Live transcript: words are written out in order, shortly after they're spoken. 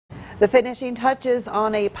The finishing touches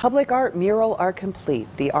on a public art mural are complete.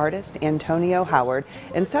 The artist, Antonio Howard,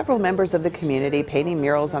 and several members of the community painting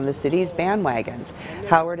murals on the city's bandwagons.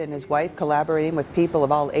 Howard and his wife collaborating with people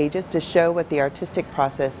of all ages to show what the artistic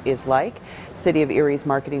process is like. City of Erie's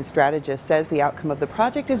marketing strategist says the outcome of the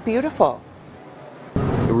project is beautiful.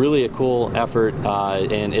 Really a cool effort,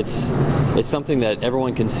 and it's something that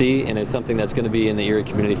everyone can see, and it's something that's going to be in the Erie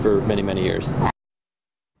community for many, many years.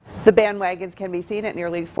 The bandwagons can be seen at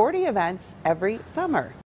nearly 40 events every summer.